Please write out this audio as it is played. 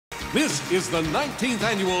This is the 19th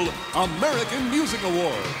Annual American Music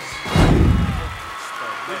Awards. There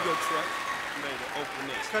you go, Trey. Open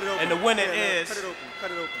this. Cut it open. And the winner Yeah, is... Cut it open.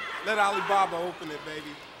 Cut it open. Let Alibaba open it,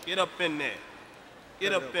 baby. Get up in there.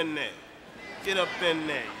 Get up in there. Get up in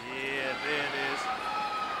there. Yeah, there it is.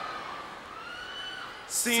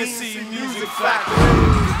 C+C Music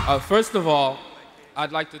Factory. First of all,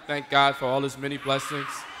 I'd like to thank God for all his many blessings.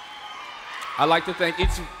 I'd like to thank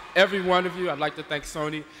each and every one of you. I'd like to thank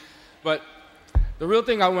Sony. But the real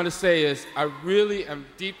thing I want to say is I really am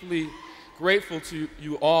deeply grateful to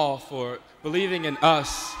you all for believing in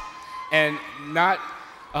us and not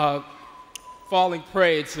falling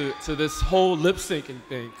prey to this whole lip-syncing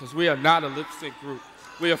thing, because we are not a lip-sync group.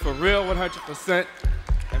 We are for real 100%,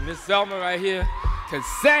 and Miss Zelma right here can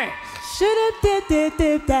sing. Shoulda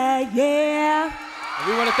did that, yeah.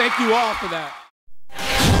 And we want to thank you all for that.